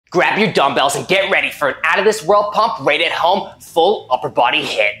Grab your dumbbells and get ready for an out-of-this-world pump right at home, full upper body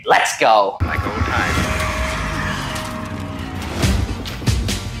HIIT. Let's go. Like old times.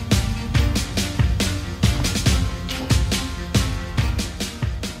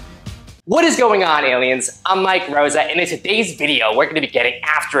 What is going on, aliens? I'm Mike Rosa, and in today's video, we're gonna be getting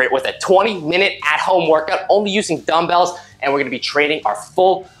after it with a 20-minute at-home workout only using dumbbells, and we're gonna be training our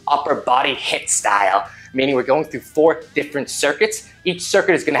full upper body HIIT style, meaning we're going through 4 different circuits. Each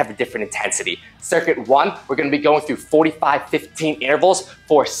circuit is gonna have a different intensity. Circuit 1, we're gonna be going through 45-15 intervals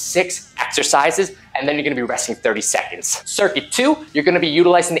for 6 exercises, and then you're gonna be resting 30 seconds. Circuit 2, you're gonna be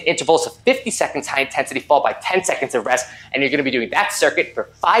utilizing the intervals of 50 seconds high intensity followed by 10 seconds of rest, and you're gonna be doing that circuit for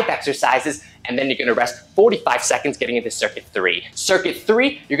 5 exercises, and then you're gonna rest 45 seconds getting into circuit 3. Circuit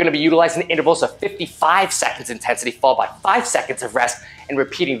 3, you're gonna be utilizing the intervals of 55 seconds intensity followed by 5 seconds of rest, and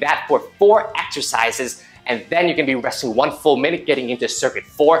repeating that for 4 exercises, and then you're gonna be resting 1 full minute getting into circuit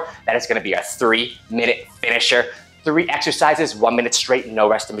 4. That is gonna be our 3-minute finisher. 3 exercises, 1 minute straight, no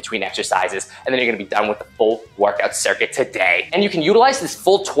rest in between exercises, and then you're gonna be done with the full workout circuit today. And you can utilize this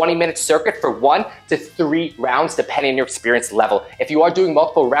full 20-minute circuit for 1 to 3 rounds, depending on your experience level. If you are doing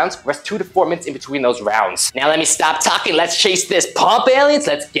multiple rounds, rest 2 to 4 minutes in between those rounds. Now let me stop talking, let's chase this pump, aliens,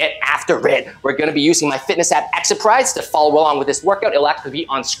 let's get after it. We're gonna be using my fitness app, Exerprise, to follow along with this workout. It'll actually be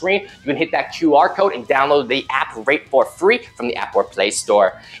on screen. You can hit that QR code and download the app right for free from the App or Play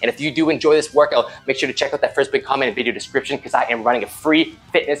Store. And if you do enjoy this workout, make sure to check out that first big comment video description because I am running a free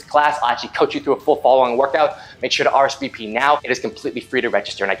fitness class. I'll actually coach you through a full follow-along workout. Make sure to RSVP now. It is completely free to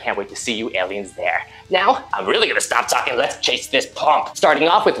register and I can't wait to see you aliens there. Now, I'm really gonna stop talking. Let's chase this pump. Starting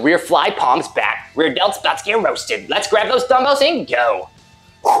off with rear fly, palms back. Rear delts about to get roasted. Let's grab those dumbbells and go.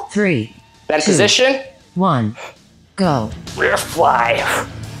 3, Bend 2, position. 1, go. Rear fly.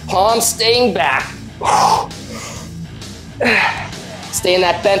 Palms staying back. Stay in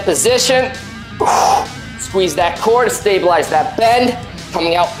that bent position. Squeeze that core to stabilize that bend.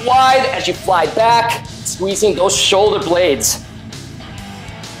 Coming out wide as you fly back, squeezing those shoulder blades.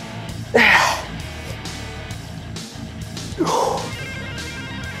 Come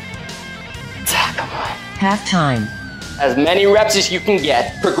on. Half time. As many reps as you can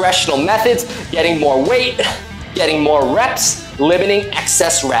get. Progressional methods, getting more weight, getting more reps, limiting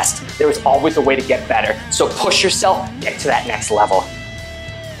excess rest. There is always a way to get better. So push yourself, get to that next level.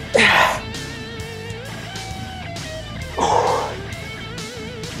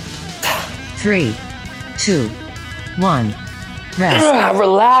 3, 2, 1, rest.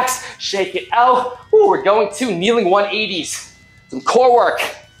 Relax, shake it out. Ooh, we're going to kneeling 180s. Some core work.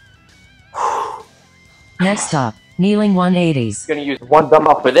 Next up, kneeling 180s. Gonna use 1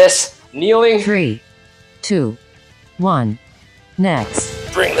 dumbbell for this. Kneeling. 3, 2, 1,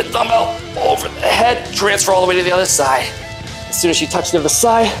 next. Bring the dumbbell over the head, transfer all the way to the other side. As soon as you touch the other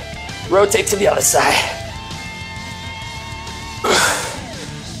side, rotate to the other side.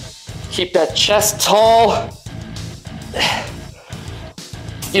 Keep that chest tall.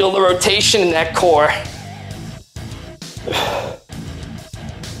 Feel the rotation in that core.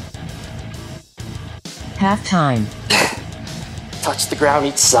 Half time. Touch the ground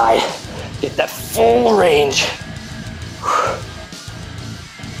each side. Get that full range.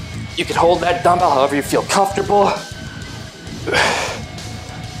 You can hold that dumbbell however you feel comfortable.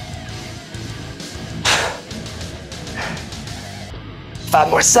 5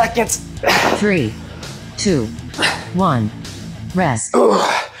 more seconds. 3, 2, 1, rest.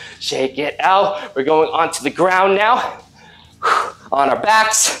 Shake it out. We're going onto the ground now. On our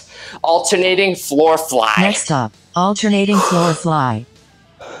backs, alternating floor fly. Next up, alternating floor fly.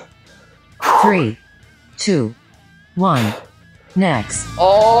 3, 2, 1, next.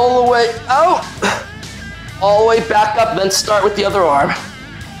 All the way out. All the way back up, then start with the other arm.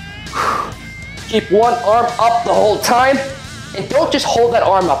 Keep one arm up the whole time. And don't just hold that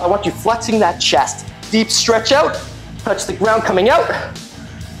arm up. I want you flexing that chest. Deep stretch out. Touch the ground coming out.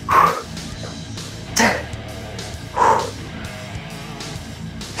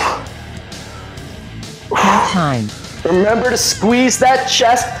 Half time. Remember to squeeze that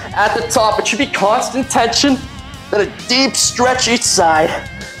chest at the top. It should be constant tension. Then a deep stretch each side.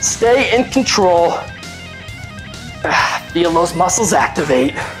 Stay in control. Feel those muscles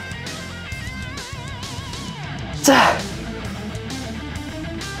activate.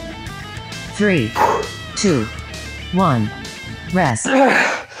 3, 2, 1, rest.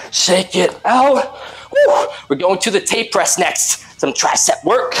 Shake it out. Woo. We're going to the tape press next. Some tricep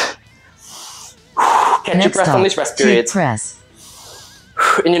work. Catch your breath on these rest periods. Tape press.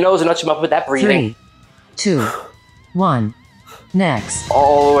 In your nose and nudge them up with that breathing. 3, 2, 1, next.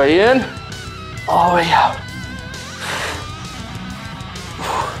 All the way in, all the way out.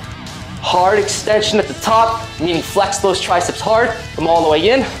 Hard extension at the top, meaning flex those triceps hard. Come all the way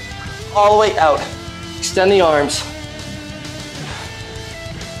in, all the way out. Extend the arms.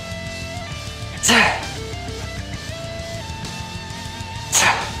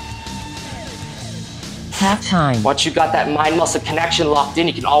 Half time. Once you got that mind-muscle connection locked in,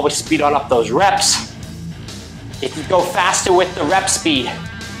 you can always speed on up those reps. If you go faster with the rep speed,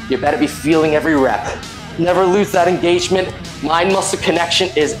 you better be feeling every rep. Never lose that engagement. Mind-muscle connection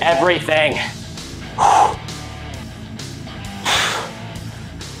is everything.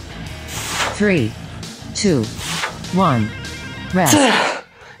 3, 2, 1. Rest.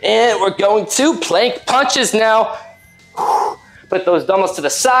 And we're going to plank punches now. Put those dumbbells to the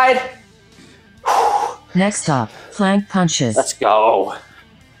side. Next up, plank punches. Let's go.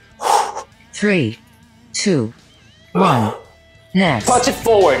 3, 2, 1. Next. Punch it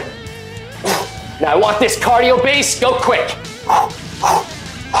forward. Now I want this cardio base. Go quick.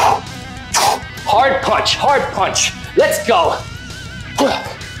 Hard punch, hard punch. Let's go.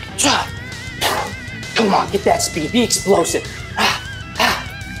 Come on, get that speed. Be explosive.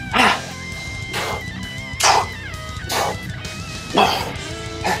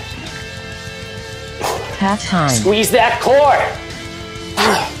 Half time. Squeeze that core.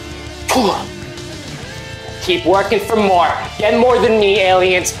 Keep working for more. Get more than me,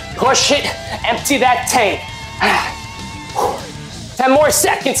 aliens. Push it. Empty that tank. 10 more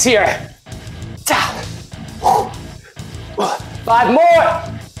seconds here. 5 more.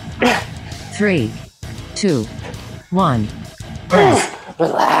 3, 2, 1. Rest.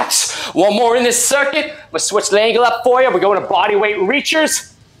 Relax. One more in this circuit. I'm gonna switch the angle up for you. We're going to body weight reachers.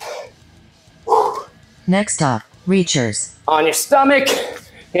 Next up, reachers. On your stomach.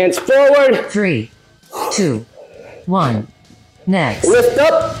 Hands forward. 3, 2, 1. Next. Lift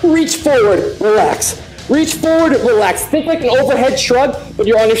up, reach forward, relax. Reach forward, relax. Think like an overhead shrug, but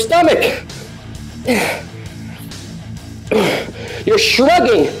you're on your stomach. You're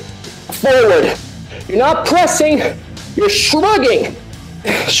shrugging forward. You're not pressing, you're shrugging.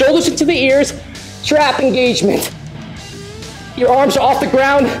 Shoulders into the ears, trap engagement. Your arms are off the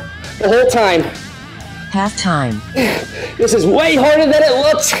ground the whole time. Half time. This is way harder than it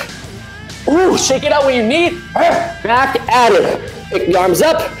looks. Ooh, shake it out when you need. Back at it. Pick the arms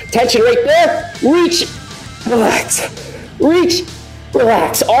up, tension right there. Reach, relax. Reach,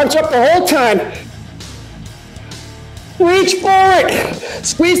 relax. Arms up the whole time. Reach forward.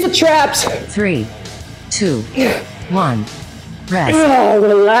 Squeeze the traps. 3, 2, 1. Rest.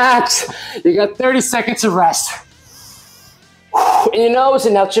 Relax. You got 30 seconds of rest. In your nose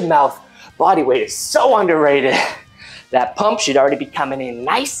and out your mouth. Body weight is so underrated. That pump should already be coming in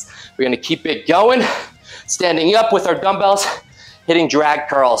nice. We're gonna keep it going. Standing up with our dumbbells, hitting drag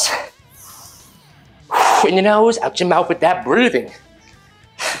curls. In your nose, out your mouth with that breathing.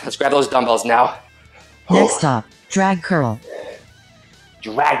 Let's grab those dumbbells now. Next up, drag curl.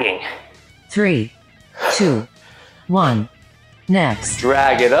 Dragging. 3, 2, 1. Next.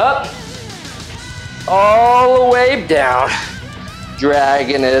 Drag it up. All the way down.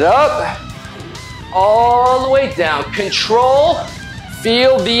 Dragging it up. All the way down. Control.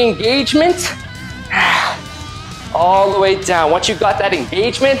 Feel the engagement. All the way down. Once you've got that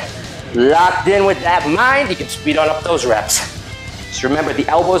engagement locked in with that mind, you can speed on up those reps. Just remember, the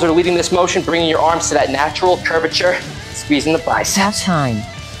elbows are leading this motion, bringing your arms to that natural curvature, squeezing the biceps. Half time.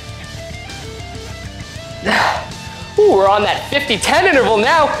 Ooh, we're on that 50-10 interval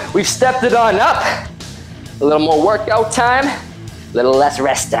now. We've stepped it on up. A little more workout time, a little less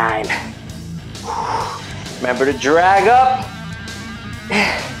rest time. Remember to drag up.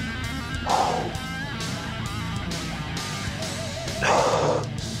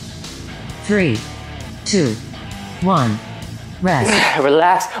 3, 2, 1. Rest.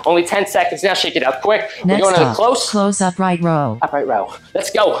 Relax. Only 10 seconds now. Shake it out quick. We're Next going to the up, close. close upright row. Upright row. Let's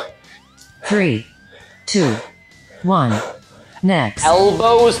go. 3, 2, 1. Next.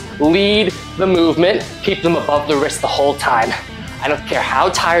 Elbows lead the movement. Keep them above the wrist the whole time. I don't care how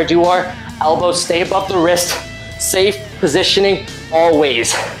tired you are. Elbows stay above the wrist. Safe positioning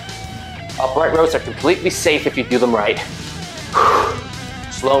always. Upright rows are completely safe if you do them right.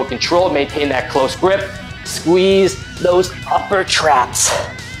 Slow and controlled. Maintain that close grip. Squeeze those upper traps.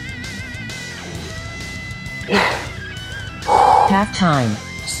 Half time.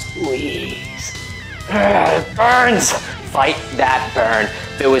 Squeeze. It burns. Fight that burn.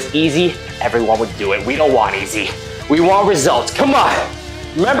 If it was easy, everyone would do it. We don't want easy. We want results. Come on.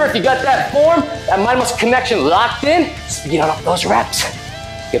 Remember, if you got that form, that mind-muscle connection locked in, speed on up those reps.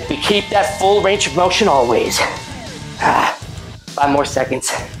 If we keep that full range of motion always. 5 more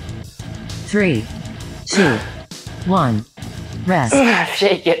seconds. 3, 2, 1. Rest.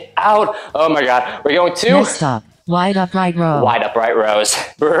 Shake it out. Oh my God. We're going to Next stop. Wide upright row. wide upright rows.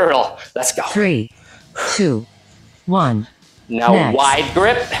 Brutal. Let's go. 3, 2, 1. Now Next. wide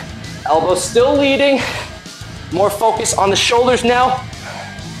grip. Elbows still leading. More focus on the shoulders now.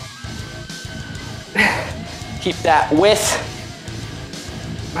 Keep that width.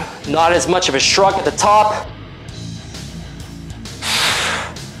 Not as much of a shrug at the top.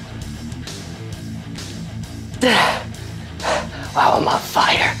 Wow, I'm on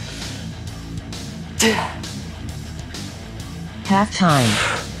fire. Half time.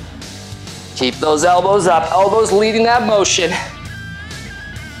 Keep those elbows up, elbows leading that motion.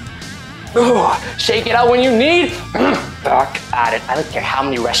 Ooh, shake it out when you need. Back at it. I don't care how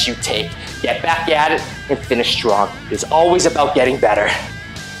many rests you take. Get back at it and finish strong. It's always about getting better.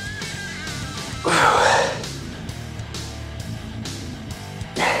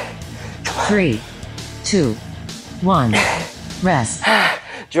 3, 2, 1. Rest.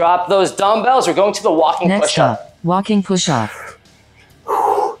 Drop those dumbbells. We're going to the walking Next push-up. up. Walking push-up.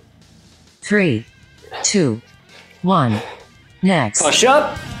 3, 2, 1. Next. Push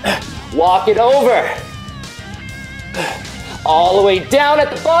up. Walk it over. All the way down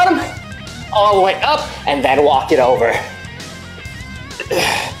at the bottom. All the way up. And then walk it over.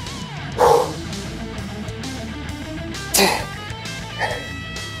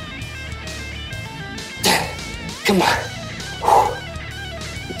 Come on.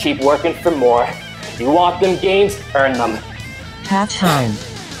 Keep working for more. You want them gains, earn them. Half time.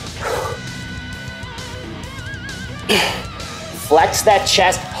 Flex that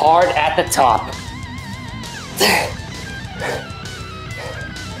chest hard at the top.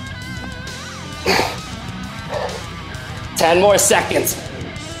 Ten more seconds.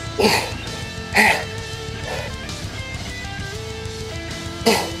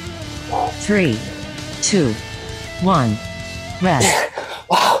 3, 2, 1. Rest.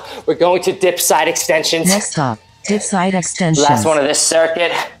 Wow, we're going to dip side extensions. Next up. Dip side extensions. Last one of this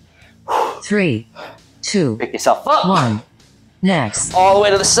circuit. 3, 2, Pick yourself up. 1. Next. All the way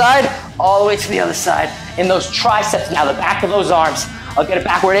to the side, all the way to the other side. In those triceps now, the back of those arms. I'll get a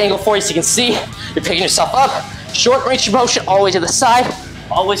backward angle for you so you can see. You're picking yourself up. Short range of motion, all the way to the side,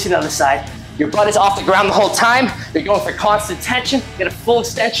 all the way to the other side. Your butt is off the ground the whole time. You're going for constant tension. Get a full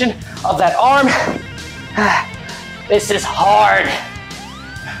extension of that arm. This is hard.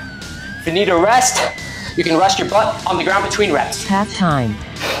 If you need a rest, you can rest your butt on the ground between reps. Half time.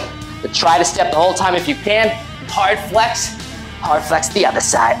 But try to step the whole time if you can. Hard flex the other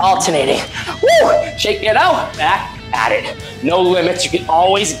side, alternating. Woo! Shake it out, back at it. No limits, you can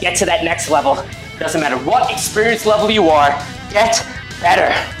always get to that next level. Doesn't matter what experience level you are, get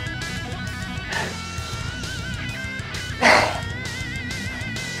better.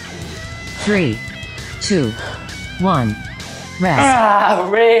 Three, 2, 1.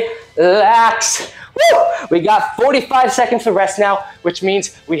 Rest. Relax. Woo! We got 45 seconds of rest now, which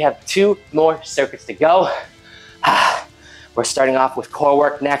means we have 2 more circuits to go. We're starting off with core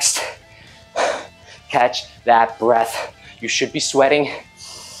work next. Catch that breath. You should be sweating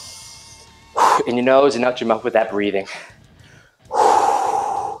in your nose and out your mouth with that breathing.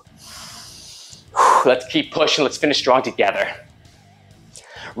 Let's keep pushing. Let's finish strong together.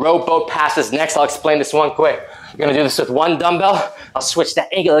 Rowboat passes next. I'll explain this one quick. You're gonna do this with 1 dumbbell. I'll switch that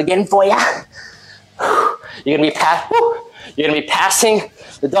angle again for you. You're gonna be passing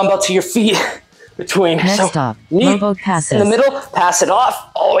the dumbbell to your feet between. Next stop, knee rowboat passes. in the middle, pass it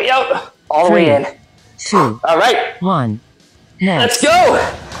off, all the way out, all the 3, way in. 2, All right, 1. Next. let's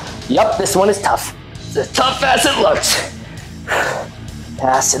go. Yep, this one is tough. It's as tough as it looks.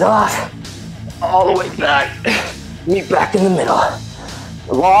 Pass it off, all the way back. Meet back in the middle.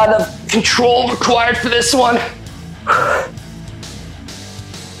 A lot of control required for this one.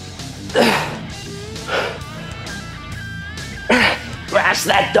 Grasp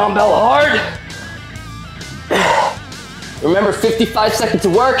that dumbbell hard. Remember, 55 seconds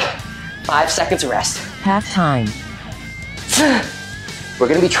of work, 5 seconds of rest. Half time. We're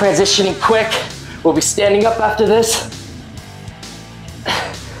gonna be transitioning quick. We'll be standing up after this.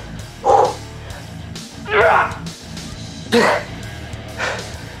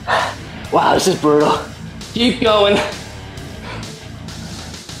 Wow, this is brutal. Keep going.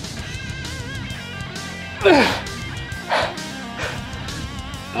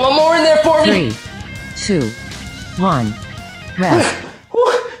 One more in there for me. 3, 2, 1. Rest.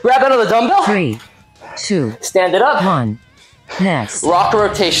 Grab another dumbbell. 3, 2, Stand it up. 1. Next. Rocker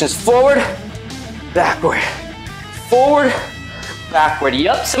rotations forward, backward, forward, backward.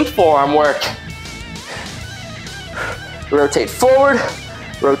 Yup, some forearm work. Rotate forward,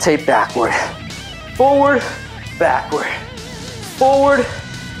 rotate backward. Forward, backward. forward,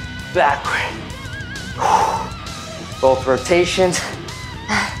 backward. Both rotations,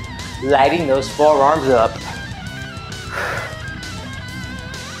 lighting those forearms up.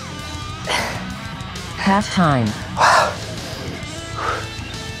 Half time. Wow.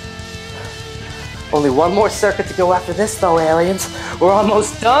 Only one more circuit to go after this though, aliens. We're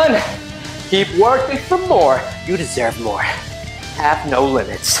almost done. Keep working for more. You deserve more. Have no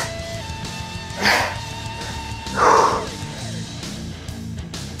limits.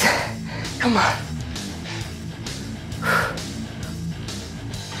 Come on.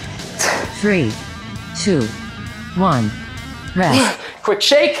 3, 2, 1. Rest. Quick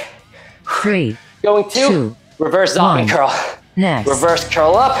shake. 3, Going to 2, reverse zombie 1. curl. Next. Reverse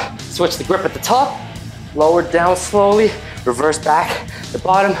curl up. Switch the grip at the top. Lower down slowly. Reverse back. The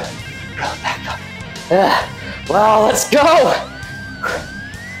bottom. Curl back up. Well, let's go.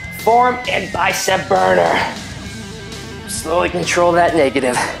 Forearm and bicep burner. Slowly control that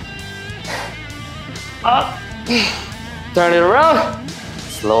negative. Up. Turn it around.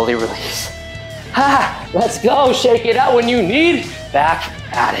 Slowly release. Ha! Let's go. Shake it out when you need. Back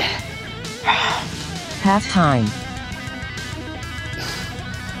at it. Half time.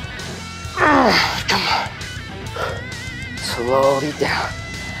 Come on. Slowly down.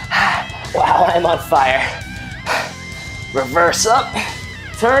 Wow, I'm on fire. Reverse up.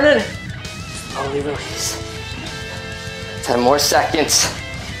 Turn it. Slowly release. 10 more seconds.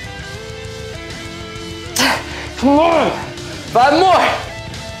 Come on. 5 more.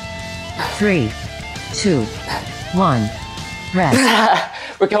 3, 2, 1. Rest.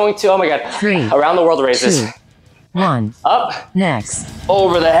 We're going to, oh my God, 3, around the world raises. 2, 1. Up, Next.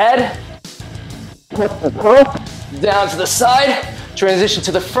 over the head, down to the side, transition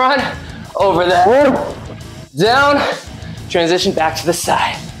to the front, over the head, down, transition back to the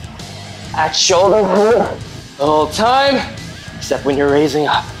side. At shoulder the whole time, except when you're raising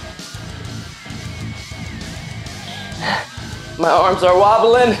up. My arms are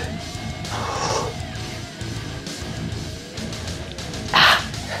wobbling.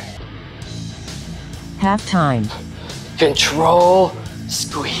 Half time. Control,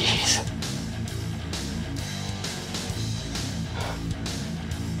 squeeze.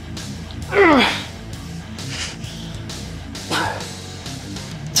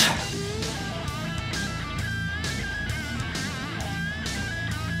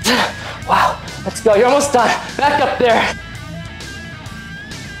 Wow, let's go. You're almost done. Back up there.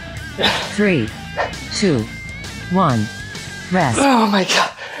 3, 2, 1. Rest. Oh my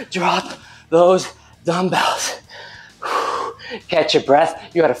God. Drop those dumbbells. Catch your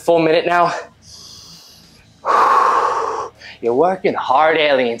breath. You got a full minute now. You're working hard,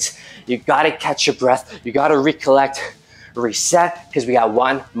 aliens. You gotta catch your breath. You gotta recollect, reset, because we got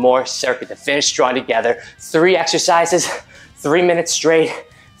one more circuit to finish strong together. 3 exercises, 3 minutes straight.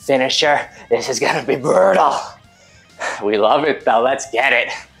 Finisher. This is gonna be brutal. We love it though. Let's get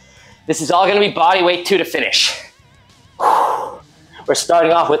it. This is all gonna be body weight 2 to finish. We're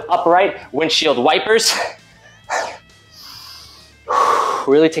starting off with upright windshield wipers.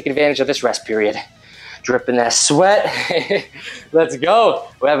 Really take advantage of this rest period. Dripping that sweat. Let's go.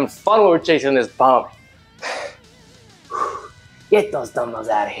 We're having fun when we're chasing this bump. Get those dumbbells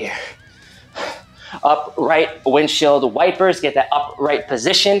out of here. Upright windshield wipers. Get that upright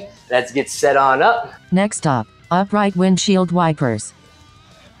position. Let's get set on up. Next up, upright windshield wipers.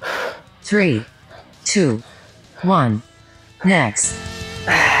 3, 2, 1. Next.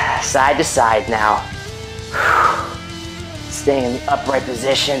 Side to side now. Staying in the upright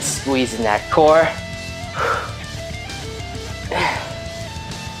position, squeezing that core.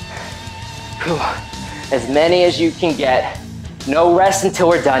 As many as you can get. No rest until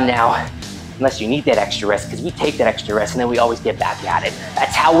we're done now. Unless you need that extra rest, because we take that extra rest and then we always get back at it.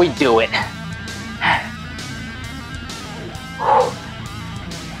 That's how we do it.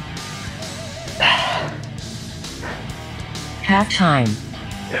 Half time.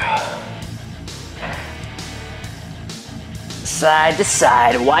 Side to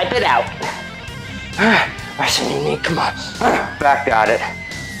side, wipe it out. Rest on your knee, come on. Back at it.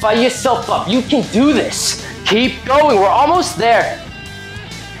 Fire yourself up, you can do this. Keep going, we're almost there.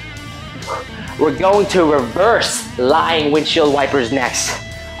 We're going to reverse lying windshield wipers next.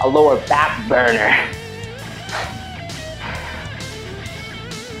 A lower back burner.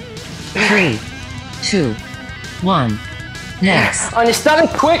 3, 2, 1. Next. On your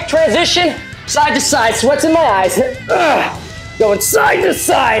stomach, quick transition, side to side, sweats in my eyes. Going side to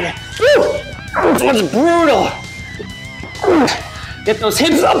side. That's brutal. Get those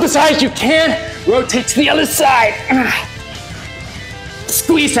hips up as high as you can. Rotate to the other side.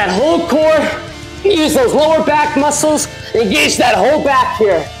 Squeeze that whole core. Use those lower back muscles Engage that whole back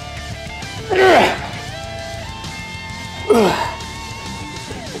here.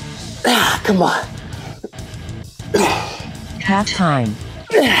 Come on. Half time.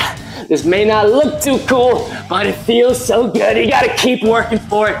 This may not look too cool, but it feels so good. You gotta keep working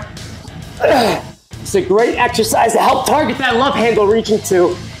for it. It's a great exercise to help target that love handle region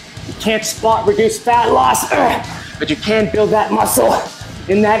too. You can't spot reduce fat loss, but you can build that muscle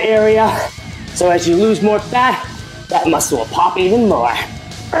in that area. So as you lose more fat, that muscle will pop even more.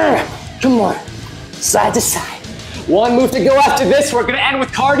 Come on, side to side. One move to go after this. We're gonna end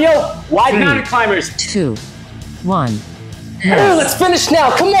with cardio, wide mountain climbers. 2, 1. Let's finish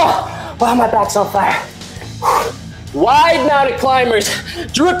now, come on. Wow, my back's on fire. Wide mountain climbers.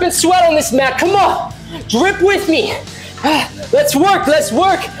 Drip and sweat on this mat, come on. Drip with me. Let's work, let's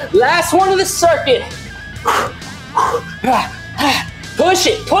work. Last one of the circuit. Push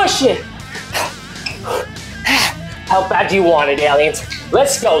it, push it. How bad do you want it, aliens?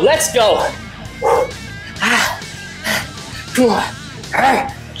 Let's go, let's go. Come on.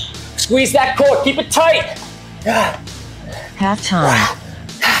 Squeeze that core, keep it tight. Half time.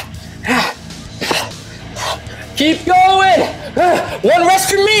 Keep going. One rest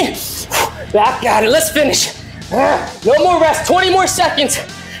for me. Back at it, let's finish. No more rest, 20 more seconds.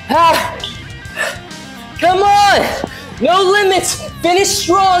 Come on. No limits, finish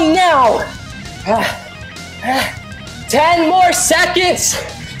strong now. 10 more seconds.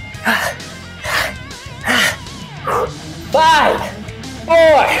 5,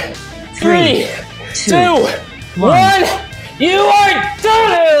 4, 3, 2, 1. You are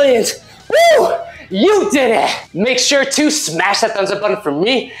done, aliens. Woo! You did it. Make sure to smash that thumbs up button for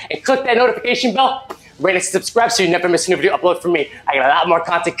me and click that notification bell. Rate and subscribe so you never miss a new video upload from me. I got a lot more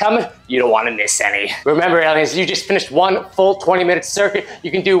content coming. You don't want to miss any. Remember, aliens, you just finished one full 20-minute circuit.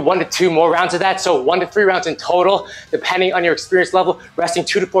 You can do 1 to 2 more rounds of that, so 1 to 3 rounds in total, depending on your experience level, resting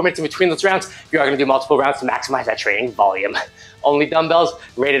 2 to 4 minutes in between those rounds. You are going to do multiple rounds to maximize that training volume. Only dumbbells,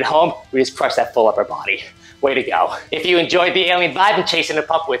 rated home, we just crush that full upper body. Way to go. If you enjoyed the alien vibe and chasing a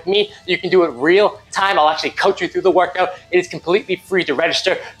pup with me, you can do it real time. I'll actually coach you through the workout. It is completely free to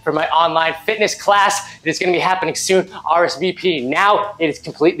register for my online fitness class. It is gonna be happening soon. RSVP now. It is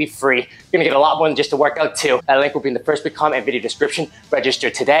completely free. You're gonna get a lot more than just a workout too. That link will be in the first comment and video description.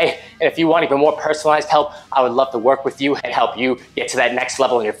 Register today. And if you want even more personalized help, I would love to work with you and help you get to that next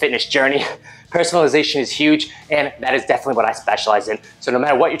level in your fitness journey. Personalization is huge, and that is definitely what I specialize in. So no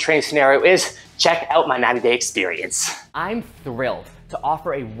matter what your training scenario is, check out my 90-day experience. I'm thrilled to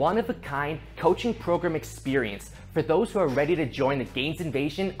offer a one-of-a-kind coaching program experience for those who are ready to join the gains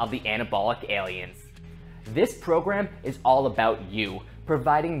invasion of the anabolic aliens. This program is all about you,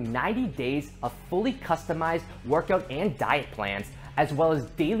 providing 90 days of fully customized workout and diet plans, as well as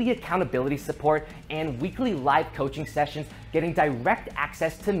daily accountability support and weekly live coaching sessions, getting direct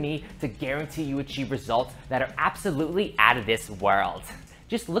access to me to guarantee you achieve results that are absolutely out of this world.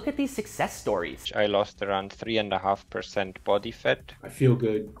 Just look at these success stories. I lost around 3.5% body fat. I feel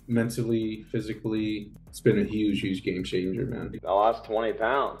good mentally, physically. It's been a huge, huge game changer, man. I lost 20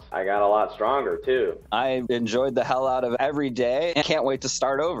 pounds. I got a lot stronger too. I enjoyed the hell out of every day and can't wait to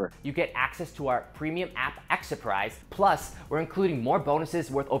start over. You get access to our premium app, Exerprise. Plus, we're including more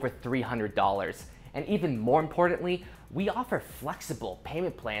bonuses worth over $300. And even more importantly, we offer flexible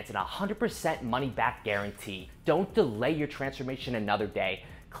payment plans and a 100% money back guarantee. Don't delay your transformation another day.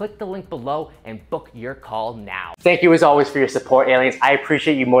 Click the link below and book your call now. Thank you as always for your support, aliens. I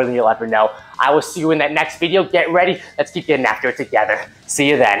appreciate you more than you'll ever know. I will see you in that next video. Get ready. Let's keep getting after it together. See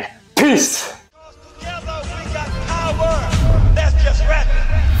you then. Peace.